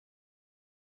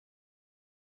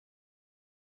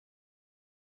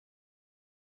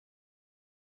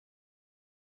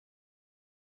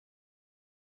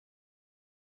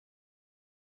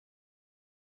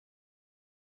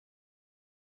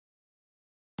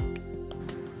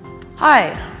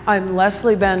Hi, I'm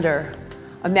Leslee Bender,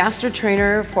 a master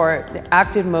trainer for the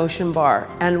ActivMotion Bar,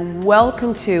 and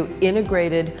welcome to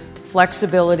Integrated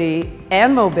Flexibility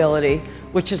and Mobility,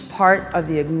 which is part of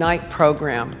the Ignite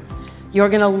program. You're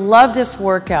going to love this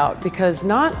workout because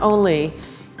not only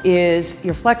is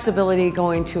your flexibility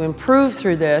going to improve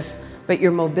through this, but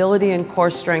your mobility and core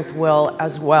strength will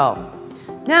as well.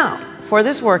 Now, for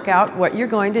this workout, what you're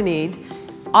going to need,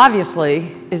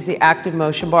 obviously, is the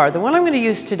ActivMotion Bar. The one I'm going to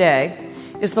use today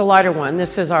is the lighter one.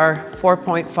 This is our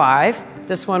 4.5.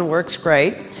 This one works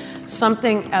great.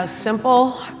 Something as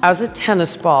simple as a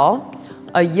tennis ball,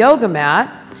 a yoga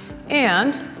mat,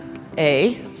 and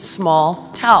a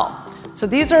small towel. So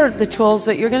these are the tools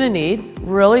that you're going to need.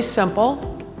 Really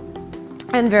simple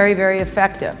and very, very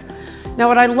effective. Now,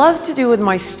 what I love to do with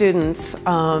my students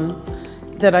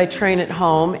that I train at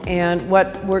home, and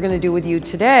what we're going to do with you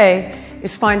today,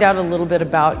 is find out a little bit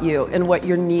about you and what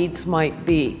your needs might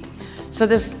be. So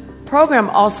this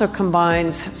program also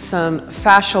combines some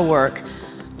fascial work,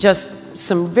 just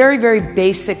some very, very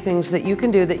basic things that you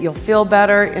can do that you'll feel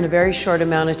better in a very short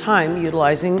amount of time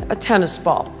utilizing a tennis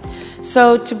ball.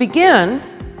 So to begin,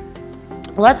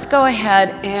 let's go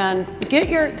ahead and get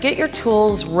your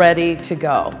tools ready to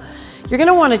go. You're going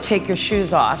to want to take your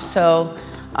shoes off. So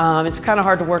it's kind of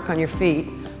hard to work on your feet,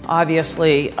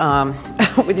 obviously,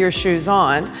 with your shoes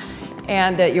on,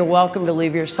 and you're welcome to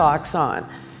leave your socks on.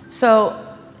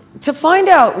 So to find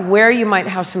out where you might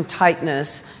have some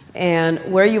tightness and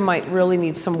where you might really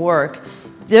need some work,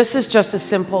 this is just a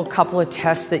simple couple of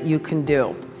tests that you can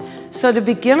do. So to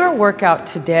begin our workout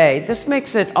today, this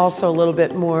makes it also a little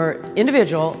bit more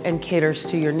individual and caters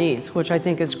to your needs, which I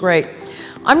think is great.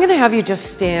 I'm going to have you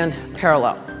just stand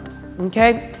parallel,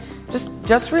 okay?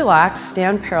 Just relax,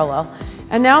 stand parallel.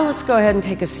 And now let's go ahead and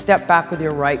take a step back with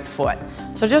your right foot.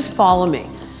 So just follow me.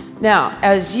 Now,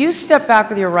 as you step back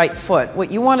with your right foot,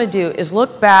 what you want to do is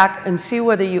look back and see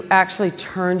whether you actually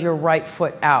turned your right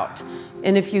foot out.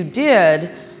 And if you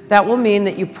did, that will mean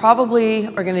that you probably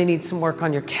are going to need some work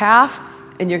on your calf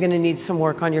and you're going to need some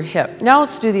work on your hip. Now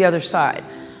let's do the other side.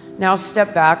 Now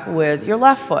step back with your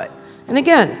left foot. And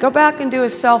again, go back and do a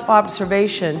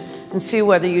self-observation and see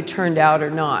whether you turned out or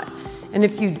not. And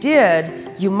if you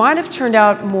did, you might have turned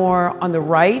out more on the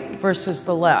right versus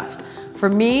the left. For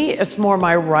me, it's more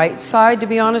my right side, to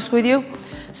be honest with you.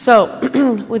 So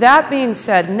with that being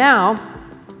said, now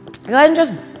go ahead and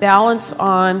just balance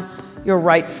on your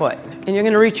right foot. And you're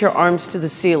going to reach your arms to the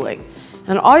ceiling.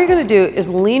 And all you're going to do is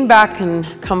lean back and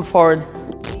come forward,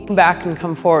 lean back and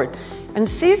come forward. And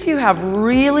see if you have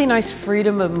really nice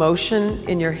freedom of motion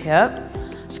in your hip.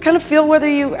 Just kind of feel whether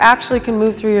you actually can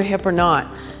move through your hip or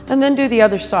not. And then do the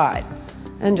other side.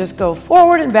 And just go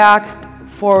forward and back,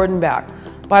 forward and back.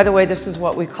 By the way, this is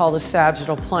what we call the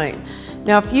sagittal plane.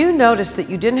 Now, if you notice that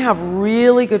you didn't have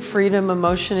really good freedom of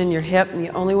motion in your hip, and the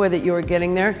only way that you were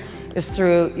getting there is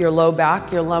through your low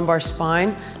back, your lumbar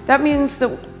spine, that means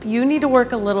that you need to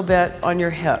work a little bit on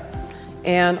your hip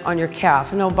and on your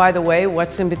calf. And oh, by the way,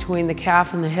 what's in between the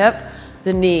calf and the hip?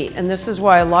 The knee. And this is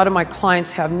why a lot of my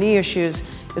clients have knee issues,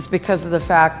 is because of the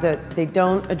fact that they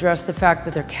don't address the fact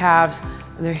that their calves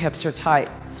and their hips are tight.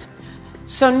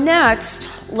 So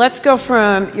next, let's go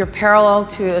from your parallel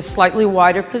to a slightly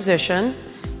wider position.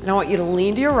 And I want you to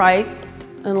lean to your right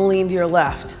and lean to your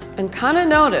left. And kind of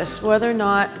notice whether or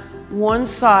not one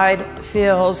side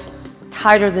feels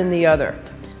tighter than the other.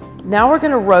 Now we're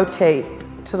going to rotate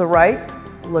to the right,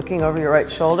 looking over your right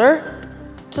shoulder,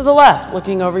 to the left,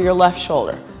 looking over your left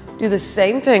shoulder. Do the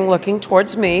same thing, looking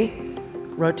towards me.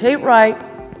 Rotate right,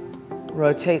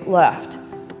 rotate left.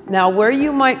 Now, where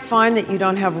you might find that you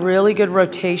don't have really good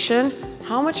rotation,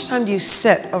 how much time do you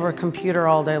sit over a computer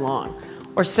all day long?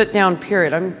 Or sit down,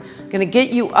 period. I'm going to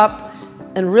get you up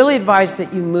and really advise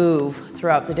that you move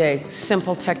throughout the day.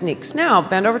 Simple techniques. Now,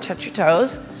 bend over, touch your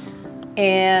toes,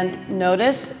 and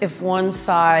notice if one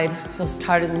side feels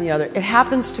tighter than the other. It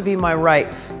happens to be my right,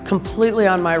 completely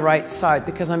on my right side,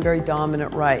 because I'm very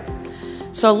dominant right.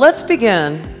 So let's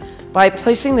begin by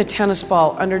placing the tennis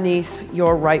ball underneath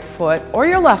your right foot or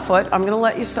your left foot. I'm going to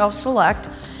let you self-select.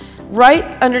 Right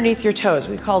underneath your toes.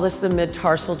 We call this the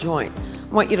mid-tarsal joint.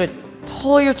 I want you to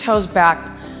pull your toes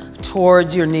back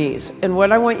towards your knees. And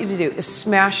what I want you to do is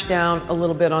smash down a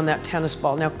little bit on that tennis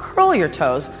ball. Now curl your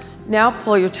toes. Now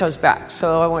pull your toes back.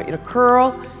 So I want you to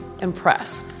curl and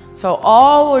press. So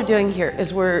all we're doing here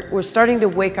is we're starting to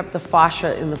wake up the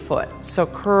fascia in the foot. So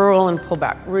curl and pull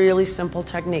back. Really simple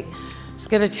technique. Just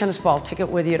get a tennis ball, take it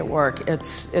with you to work.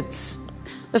 This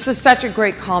is such a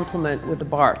great compliment with the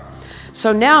bar.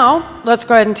 So now let's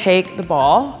go ahead and take the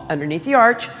ball underneath the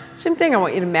arch. Same thing, I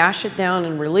want you to mash it down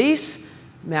and release,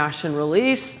 mash and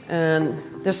release.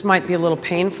 And this might be a little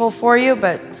painful for you,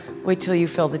 but wait till you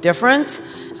feel the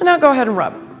difference. And now go ahead and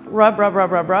rub. Rub, rub,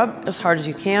 rub, rub, rub as hard as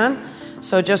you can.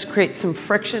 So just create some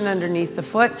friction underneath the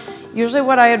foot. Usually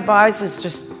what I advise is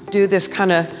just do this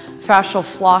kind of fascial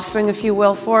flossing, if you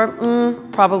will, for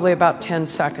probably about 10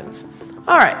 seconds.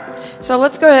 All right, so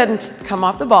let's go ahead and come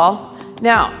off the ball.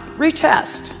 Now,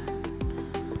 retest.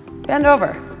 Bend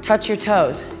over, touch your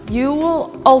toes. You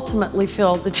will ultimately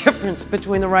feel the difference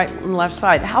between the right and left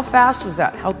side. How fast was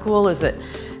that? How cool is it?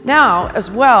 Now, as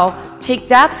well, take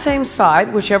that same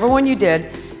side, whichever one you did,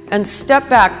 and step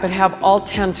back, but have all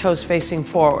 10 toes facing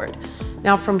forward.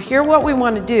 Now from here, what we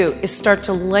want to do is start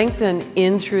to lengthen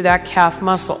in through that calf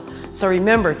muscle. So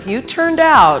remember, if you turned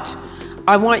out,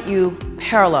 I want you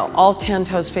parallel, all 10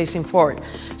 toes facing forward.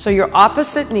 So your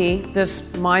opposite knee,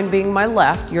 this mine being my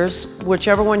left, yours,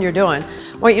 whichever one you're doing,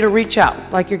 I want you to reach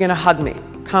out like you're gonna hug me,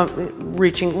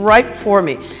 reaching right for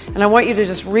me. And I want you to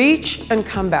just reach and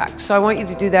come back. So I want you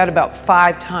to do that about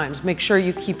 5 times. Make sure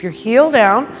you keep your heel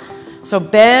down. So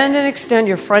bend and extend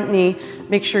your front knee.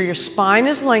 Make sure your spine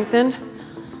is lengthened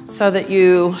so that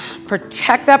you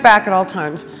protect that back at all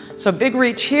times. So big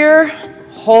reach here,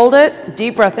 hold it,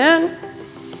 deep breath in,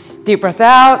 deep breath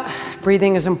out.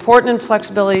 Breathing is important in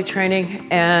flexibility training,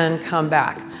 and come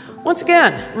back. Once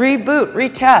again, reboot,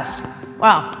 retest.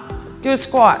 Wow, do a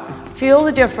squat. Feel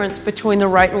the difference between the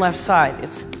right and left side.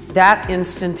 It's that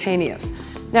instantaneous.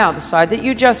 Now, the side that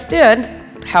you just did,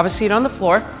 have a seat on the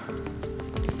floor.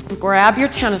 Grab your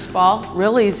tennis ball,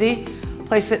 real easy.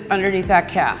 Place it underneath that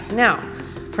calf. Now,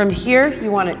 from here,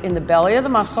 you want it in the belly of the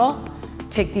muscle.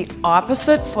 Take the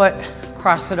opposite foot,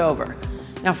 cross it over.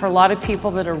 Now, for a lot of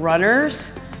people that are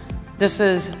runners, this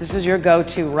is your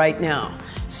go-to right now.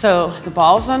 So the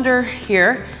ball's under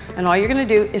here, and all you're gonna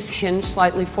do is hinge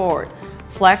slightly forward.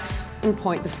 Flex and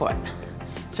point the foot.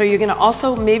 So you're gonna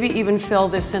also maybe even feel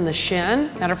this in the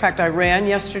shin. Matter of fact, I ran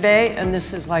yesterday, and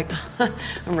this is like,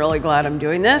 I'm really glad I'm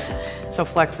doing this. So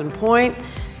flex and point.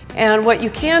 And what you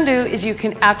can do is you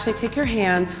can actually take your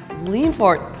hands, lean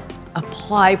forward,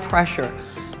 apply pressure.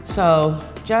 So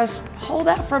just hold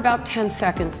that for about 10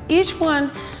 seconds. Each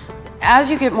one, as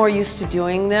you get more used to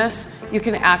doing this, you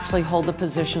can actually hold the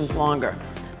positions longer.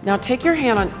 Now take your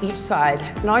hand on each side,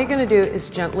 and all you're gonna do is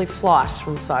gently floss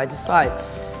from side to side.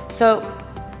 So,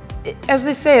 as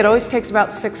they say, it always takes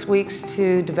about 6 weeks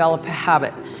to develop a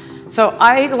habit. So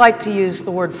I like to use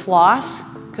the word floss,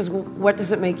 because what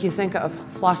does it make you think of?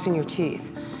 Flossing your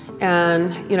teeth.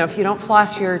 And if you don't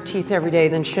floss your teeth every day,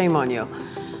 then shame on you.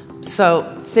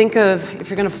 So think of,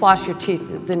 if you're gonna floss your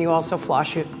teeth, then you also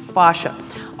floss your fascia.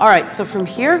 All right, so from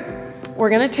here, we're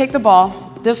gonna take the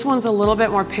ball. This one's a little bit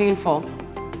more painful.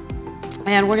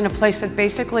 And we're gonna place it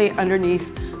basically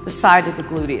underneath the side of the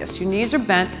gluteus. Your knees are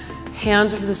bent,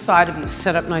 hands are to the side of you,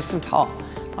 sit up nice and tall.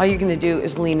 All you're gonna do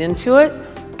is lean into it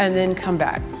and then come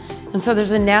back. And so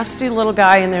there's a nasty little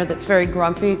guy in there that's very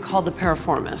grumpy called the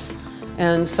piriformis.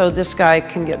 And so this guy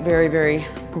can get very, very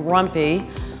grumpy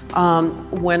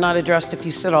when not addressed if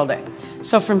you sit all day.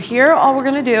 So from here, all we're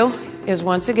gonna do is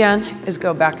once again, is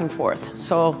go back and forth.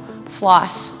 So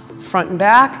floss front and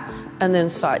back, and then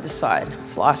side to side.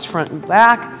 Floss front and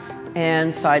back,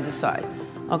 and side to side.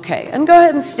 Okay, and go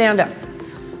ahead and stand up.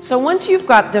 So once you've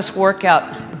got this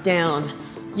workout down,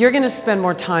 you're gonna spend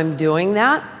more time doing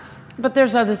that, but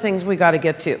there's other things we gotta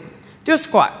get to. Do a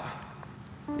squat.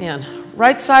 Man,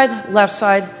 right side, left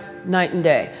side, night and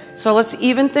day. So let's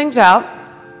even things out.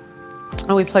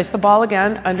 And we place the ball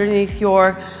again underneath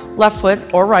your left foot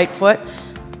or right foot.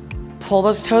 Pull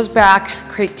those toes back,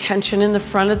 create tension in the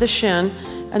front of the shin,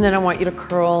 and then I want you to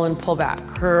curl and pull back,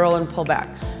 curl and pull back.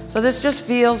 So this just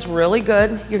feels really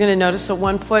good. You're gonna notice that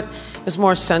one foot is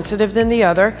more sensitive than the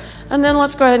other. And then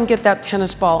let's go ahead and get that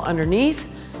tennis ball underneath.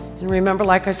 And remember,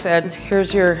 like I said,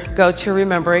 here's your go-to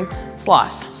remembering,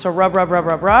 floss. So rub, rub, rub,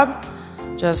 rub, rub.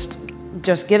 Just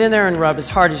get in there and rub as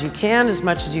hard as you can, as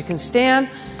much as you can stand,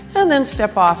 and then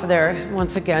step off of there.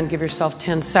 Once again, give yourself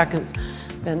 10 seconds.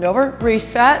 Bend over,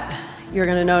 reset. You're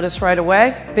gonna notice right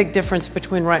away, big difference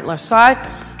between right and left side.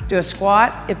 Do a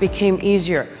squat, it became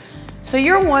easier. So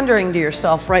you're wondering to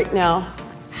yourself right now,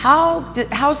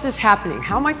 how's this happening?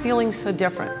 How am I feeling so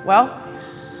different? Well,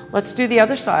 let's do the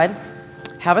other side.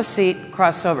 Have a seat,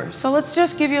 cross over. So let's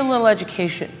just give you a little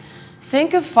education.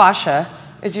 Think of fascia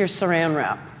as your saran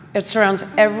wrap. It surrounds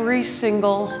every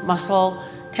single muscle,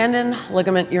 tendon,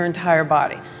 ligament, your entire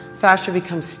body. Fascia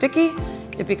becomes sticky,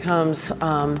 it becomes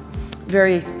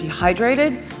very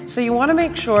dehydrated. So you wanna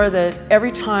make sure that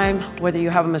every time, whether you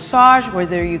have a massage,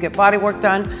 whether you get body work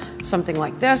done, something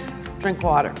like this, drink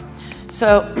water.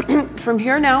 So from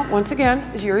here now, once again,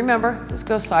 as you remember, just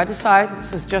go side to side.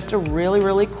 This is just a really,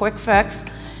 really quick fix.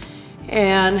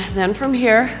 And then from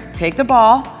here, take the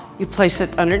ball, you place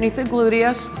it underneath the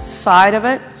gluteus, side of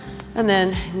it, and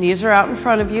then knees are out in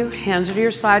front of you, hands are to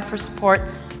your side for support,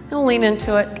 and lean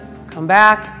into it, come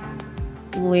back,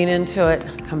 lean into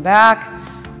it, come back.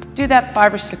 Do that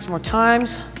 5 or 6 more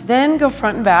times, then go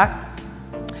front and back,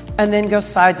 and then go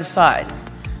side to side.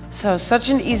 So such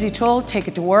an easy tool, take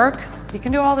it to work. You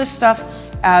can do all this stuff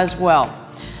as well.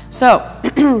 So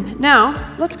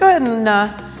now let's go ahead and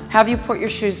have you put your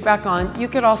shoes back on. You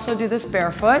could also do this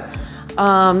barefoot,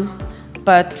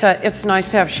 but it's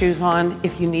nice to have shoes on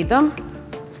if you need them.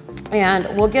 And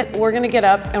we're gonna get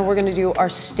up and we're gonna do our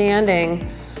standing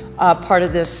part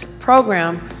of this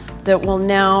program that will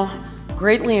now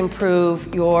greatly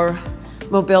improve your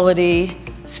mobility,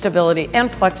 stability,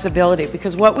 and flexibility,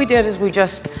 because what we did is we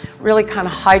just really kind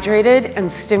of hydrated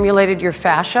and stimulated your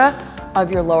fascia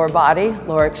of your lower body,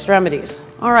 lower extremities.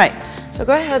 All right, so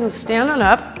go ahead and stand on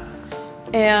up,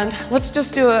 and let's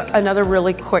just do another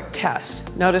really quick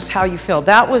test. Notice how you feel.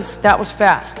 That was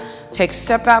fast. Take a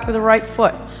step back with the right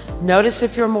foot. Notice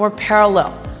if you're more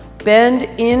parallel. Bend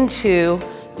into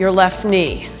your left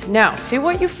knee. Now, see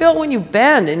what you feel when you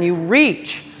bend and you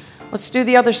reach. Let's do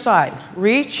the other side.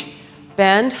 Reach,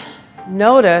 bend,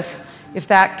 notice if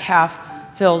that calf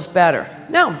feels better.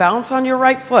 Now, balance on your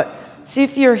right foot. See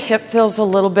if your hip feels a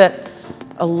little bit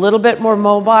more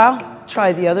mobile.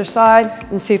 Try the other side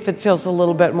and see if it feels a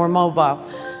little bit more mobile.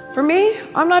 For me,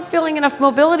 I'm not feeling enough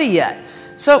mobility yet.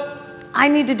 So I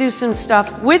need to do some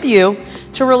stuff with you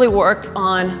to really work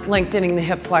on lengthening the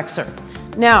hip flexor.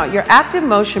 Now, your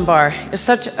ActivMotion Bar is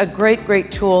such a great,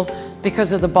 great tool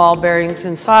because of the ball bearings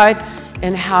inside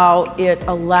and how it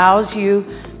allows you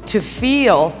to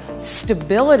feel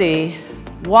stability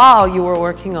while you are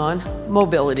working on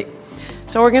mobility.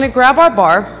 So we're going to grab our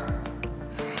bar,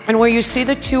 and where you see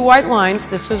the 2 white lines,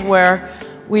 this is where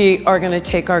we are going to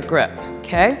take our grip,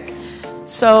 okay?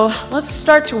 So let's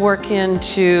start to work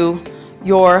into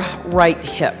your right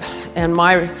hip and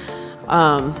my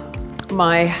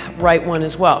right one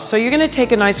as well. So you're going to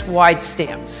take a nice wide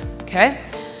stance, okay?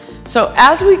 So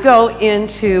as we go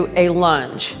into a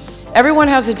lunge, everyone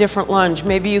has a different lunge.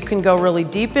 Maybe you can go really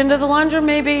deep into the lunge, or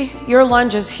maybe your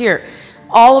lunge is here.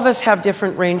 All of us have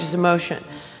different ranges of motion.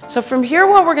 So from here,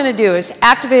 what we're going to do is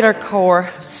activate our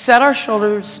core, set our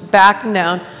shoulders back and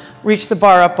down, reach the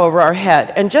bar up over our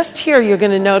head. And just here, you're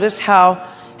going to notice how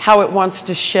it wants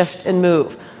to shift and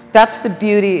move. That's the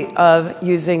beauty of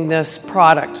using this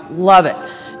product. Love it.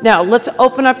 Now, let's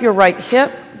open up your right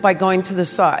hip by going to the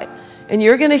side. And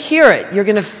you're going to hear it. You're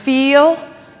going to feel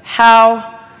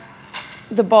how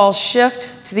the ball shift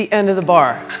to the end of the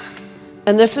bar.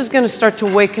 And this is going to start to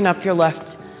waken up your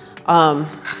left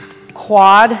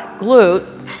quad glute,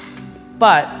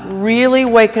 but really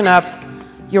waken up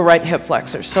your right hip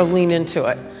flexor. So lean into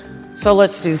it. So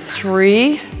let's do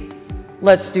 3,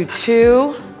 let's do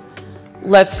 2,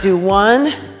 let's do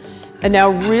 1, and now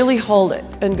really hold it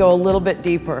and go a little bit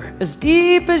deeper, as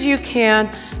deep as you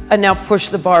can, and now push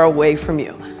the bar away from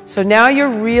you. So now you're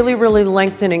really, really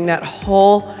lengthening that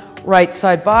whole right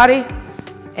side body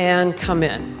and come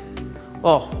in.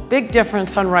 Well, big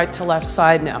difference on right to left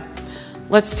side now.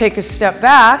 Let's take a step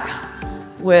back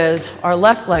with our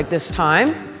left leg this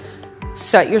time.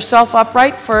 Set yourself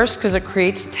upright first because it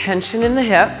creates tension in the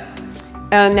hip.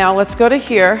 And now let's go to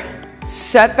here,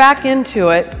 set back into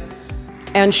it,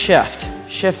 and shift.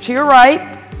 Shift to your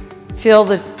right, feel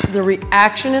the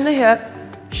reaction in the hip,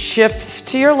 shift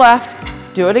to your left,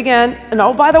 do it again. And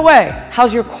oh, by the way,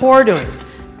 how's your core doing?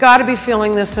 Got to be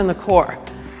feeling this in the core.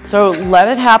 So let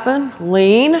it happen,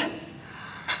 lean.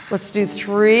 Let's do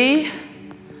 3,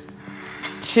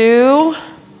 2,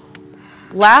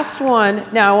 last one.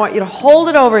 Now I want you to hold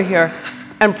it over here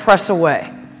and press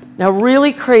away. Now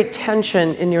really create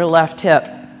tension in your left hip.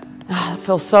 That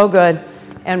feels so good,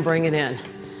 and bring it in.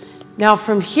 Now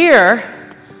from here,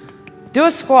 do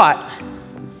a squat.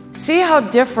 See how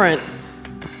different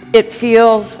it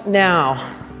feels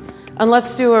now. And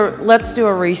let's do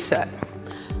a reset.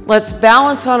 Let's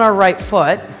balance on our right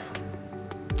foot,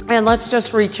 and let's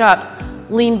just reach up,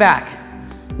 lean back.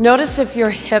 Notice if your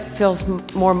hip feels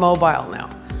more mobile now.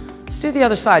 Let's do the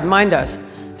other side. Mine does.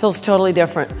 Feels totally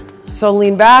different. So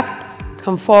lean back,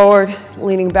 come forward,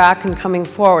 leaning back and coming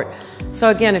forward. So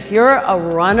again, if you're a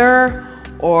runner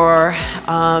or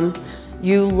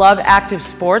you love active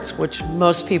sports, which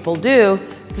most people do,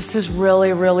 this is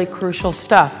really, really crucial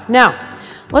stuff. Now,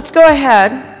 let's go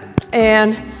ahead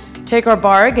and take our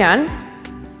bar again.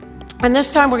 And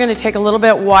this time we're going to take a little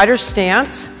bit wider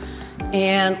stance.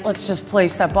 And let's just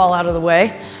place that ball out of the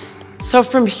way. So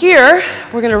from here,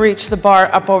 we're gonna reach the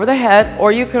bar up over the head,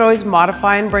 or you could always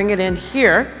modify and bring it in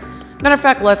here. Matter of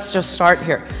fact, let's just start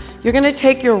here. You're gonna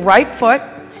take your right foot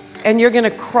and you're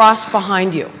gonna cross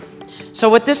behind you. So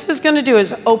what this is gonna do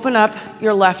is open up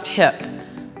your left hip.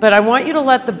 But I want you to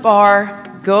let the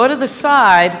bar go to the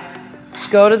side,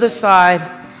 go to the side,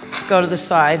 go to the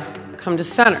side, come to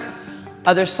center.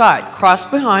 Other side, cross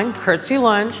behind, curtsy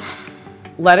lunge,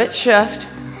 let it shift,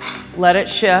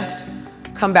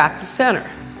 come back to center.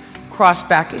 Cross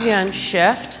back again,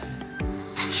 shift,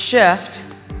 shift,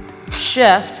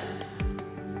 shift,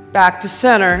 back to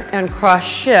center, and cross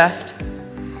shift,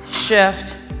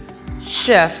 shift,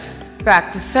 shift,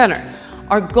 back to center.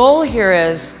 Our goal here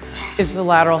is the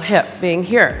lateral hip being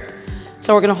here.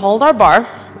 So we're gonna hold our bar,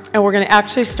 and we're gonna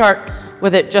actually start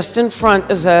with it just in front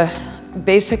as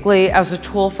basically as a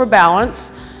tool for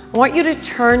balance. I want you to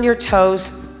turn your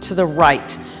toes to the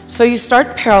right. So you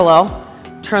start parallel,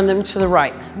 turn them to the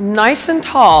right. Nice and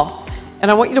tall, and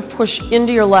I want you to push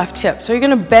into your left hip. So you're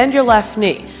gonna bend your left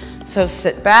knee. So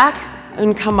sit back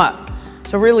and come up.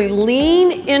 So really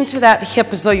lean into that hip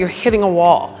as though you're hitting a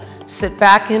wall. Sit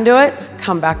back into it,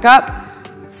 come back up,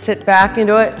 sit back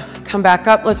into it, come back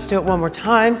up. Let's do it one more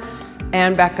time,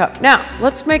 and back up. Now,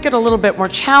 let's make it a little bit more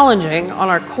challenging on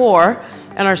our core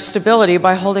and our stability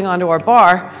by holding onto our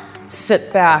bar.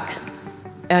 Sit back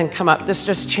and come up. This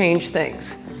just changed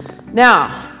things.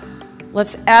 Now,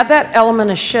 let's add that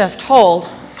element of shift, hold.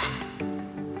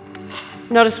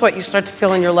 Notice what you start to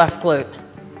feel in your left glute.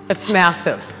 It's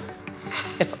massive.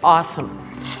 It's awesome.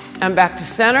 And back to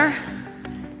center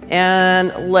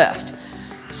and lift.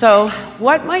 So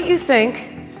what might you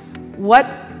think, what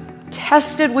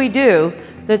test did we do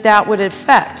that would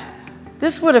affect?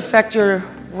 This would affect your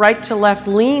right to left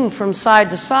lean from side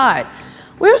to side.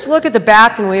 We always look at the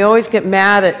back and we always get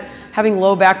mad at having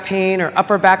low back pain or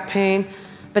upper back pain,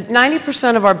 but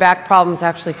 90% of our back problems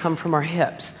actually come from our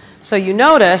hips. So you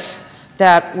notice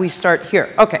that we start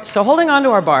here. Okay, so holding onto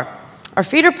our bar. Our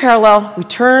feet are parallel, we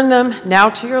turn them now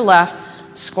to your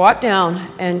left, squat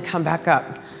down and come back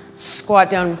up. Squat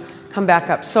down, come back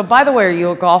up. So by the way, are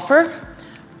you a golfer,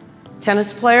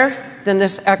 tennis player? Then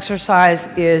this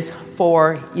exercise is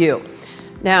for you.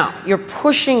 Now, you're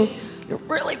pushing, you're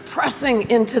really pressing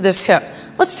into this hip.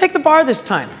 Let's take the bar this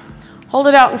time. Hold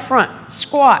it out in front,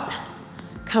 squat,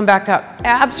 come back up.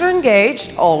 Abs are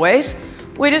engaged, always.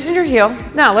 Weight is in your heel.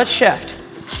 Now let's shift,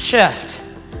 shift,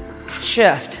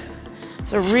 shift.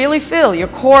 So really feel your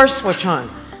core switch on.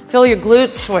 Feel your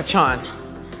glutes switch on.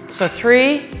 So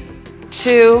 3,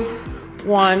 2,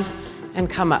 1, and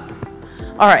come up.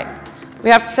 All right, we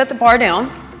have to set the bar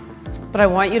down, but I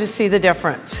want you to see the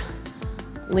difference.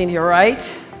 Lean to your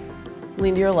right,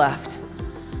 lean to your left.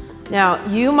 Now,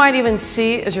 you might even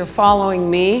see as you're following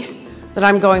me that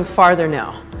I'm going farther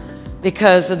now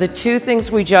because of the two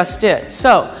things we just did.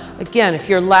 So, again, if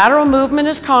your lateral movement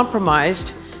is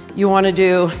compromised, you want to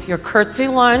do your curtsy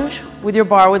lunge with your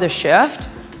bar with a shift,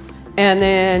 and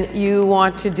then you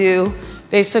want to do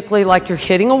basically like you're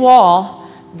hitting a wall,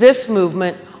 this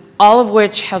movement, all of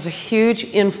which has a huge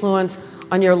influence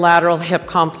on your lateral hip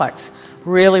complex.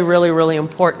 Really, really, really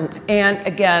important. And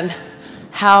again,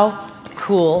 how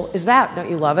cool is that? Don't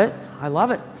you love it? I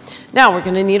love it. Now we're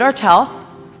going to need our towel.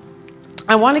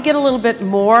 I want to get a little bit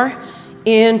more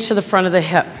into the front of the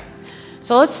hip.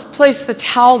 So let's place the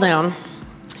towel down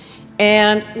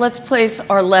and let's place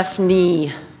our left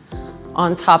knee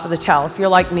on top of the towel. If you're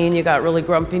like me and you got really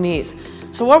grumpy knees.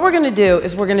 So what we're going to do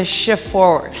is we're going to shift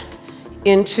forward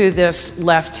into this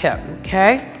left hip,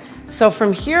 okay? So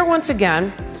from here, once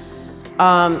again,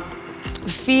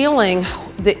 feeling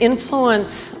the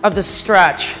influence of the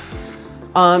stretch,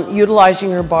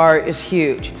 utilizing your bar is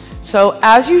huge. So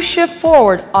as you shift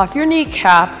forward off your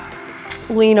kneecap,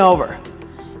 lean over.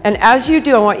 And as you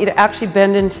do, I want you to actually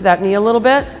bend into that knee a little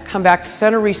bit, come back to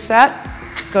center, reset,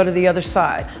 go to the other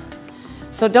side.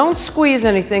 So don't squeeze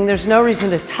anything. There's no reason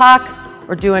to tuck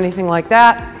or do anything like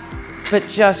that, but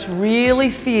just really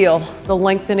feel the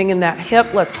lengthening in that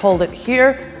hip. Let's hold it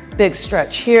here, big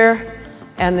stretch here,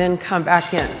 and then come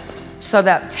back in. So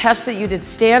that test that you did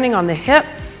standing on the hip,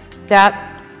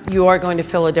 that you are going to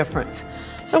feel a difference.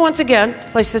 So once again,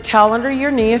 place the towel under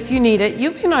your knee if you need it.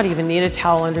 You may not even need a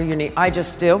towel under your knee, I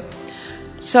just do.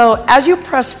 So as you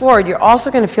press forward, you're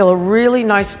also going to feel a really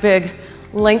nice big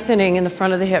lengthening in the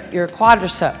front of the hip, your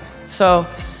quadricep. So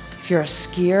if you're a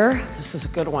skier, this is a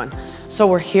good one. So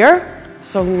we're here,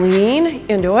 so lean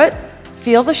into it,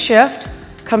 feel the shift,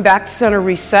 come back to center,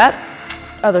 reset,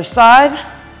 other side,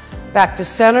 back to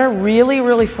center, really,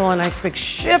 really feel a nice big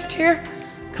shift here,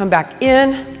 come back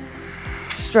in,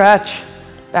 stretch,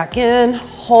 back in,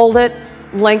 hold it,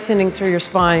 lengthening through your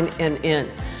spine and in.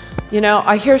 You know,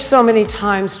 I hear so many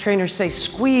times trainers say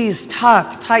squeeze,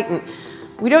 tuck, tighten.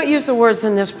 We don't use the words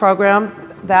in this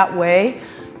program that way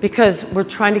because we're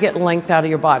trying to get length out of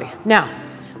your body. Now,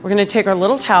 we're gonna take our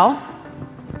little towel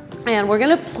and we're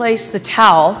gonna place the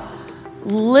towel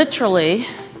literally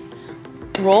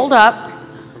rolled up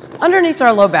underneath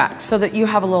our low back so that you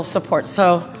have a little support.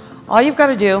 So all you've got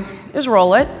to do is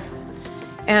roll it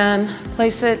and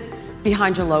place it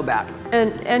behind your low back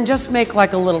and just make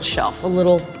like a little shelf, a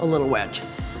little wedge.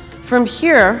 From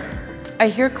here, I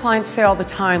hear clients say all the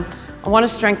time, I want to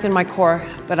strengthen my core,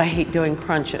 but I hate doing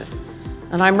crunches.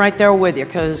 And I'm right there with you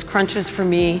because crunches for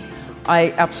me,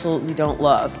 I absolutely don't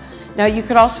love. Now you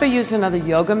could also use another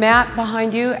yoga mat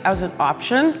behind you as an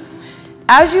option.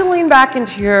 As you lean back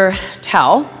into your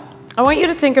towel, I want you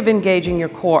to think of engaging your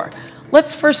core.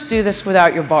 Let's first do this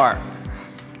without your bar.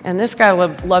 And this guy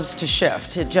loves to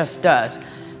shift, it just does.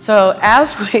 So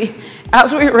as we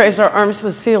raise our arms to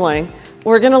the ceiling,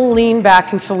 we're gonna lean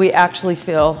back until we actually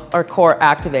feel our core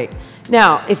activate.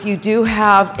 Now, if you do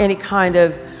have any kind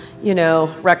of, you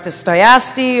know, rectus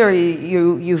diastasis or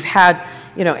you've had,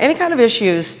 you know, any kind of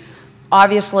issues,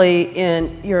 obviously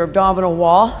in your abdominal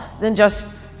wall, then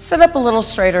just sit up a little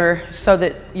straighter so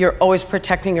that you're always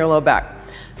protecting your low back.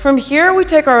 From here, we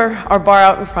take our bar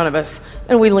out in front of us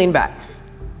and we lean back.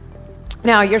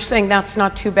 Now, you're saying that's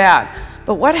not too bad,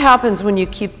 but what happens when you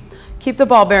keep the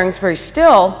ball bearings very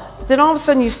still, but then all of a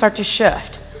sudden you start to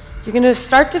shift? You're gonna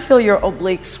start to feel your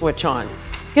obliques switch on.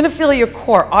 You're gonna feel your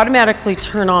core automatically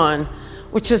turn on,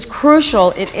 which is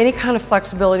crucial in any kind of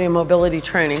flexibility and mobility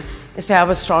training, is to have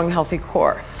a strong, healthy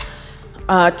core.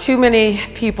 Too many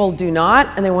people do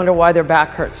not, and they wonder why their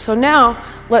back hurts. So now,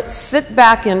 let's sit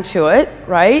back into it,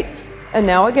 right? And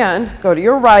now again, go to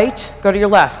your right, go to your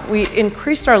left. We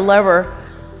increased our lever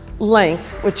length,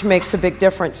 which makes a big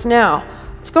difference. Now,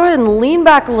 let's go ahead and lean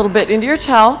back a little bit into your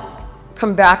towel,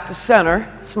 come back to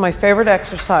center. This is my favorite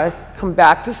exercise. Come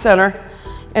back to center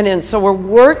and in. So we're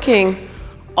working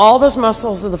all those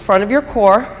muscles of the front of your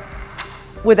core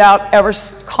without ever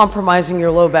compromising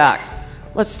your low back.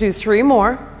 Let's do 3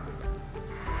 more,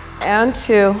 and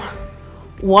 2,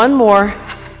 1 more,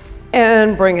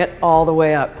 and bring it all the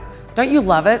way up. Don't you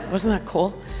love it? Wasn't that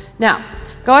cool? Now,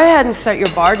 go ahead and set your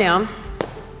bar down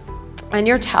and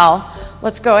your towel.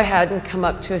 Let's go ahead and come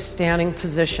up to a standing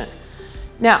position.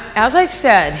 Now, as I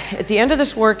said, at the end of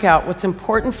this workout, what's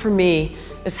important for me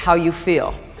is how you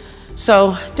feel.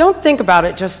 So don't think about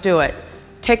it, just do it.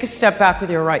 Take a step back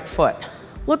with your right foot.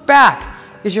 Look back.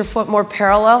 Is your foot more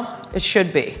parallel? It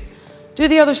should be. Do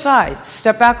the other side.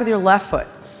 Step back with your left foot.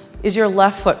 Is your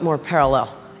left foot more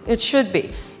parallel? It should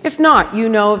be. If not, you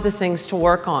know of the things to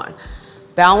work on.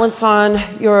 Balance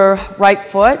on your right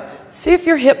foot. See if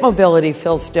your hip mobility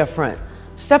feels different.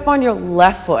 Step on your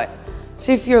left foot.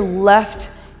 See if your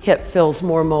left hip feels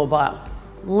more mobile.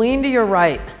 Lean to your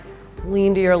right.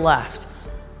 Lean to your left.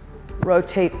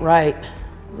 Rotate right.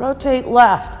 Rotate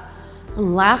left.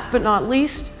 And last but not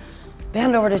least,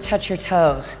 bend over to touch your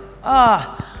toes.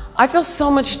 I feel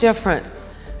so much different.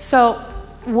 So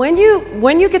when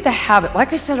you get the habit,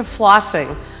 like I said, of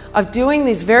flossing, of doing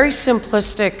these very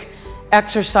simplistic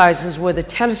exercises with a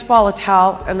tennis ball, a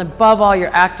towel, and above all your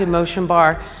ActivMotion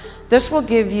bar, this will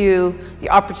give you the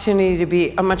opportunity to be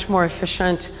a much more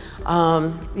efficient,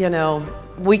 you know,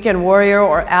 weekend warrior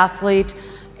or athlete,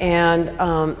 and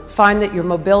find that your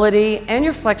mobility and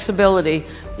your flexibility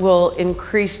will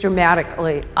increase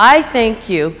dramatically. I thank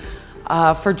you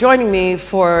for joining me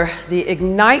for the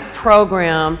Ignite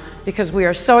program because we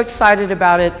are so excited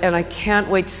about it, and I can't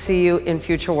wait to see you in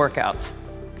future workouts.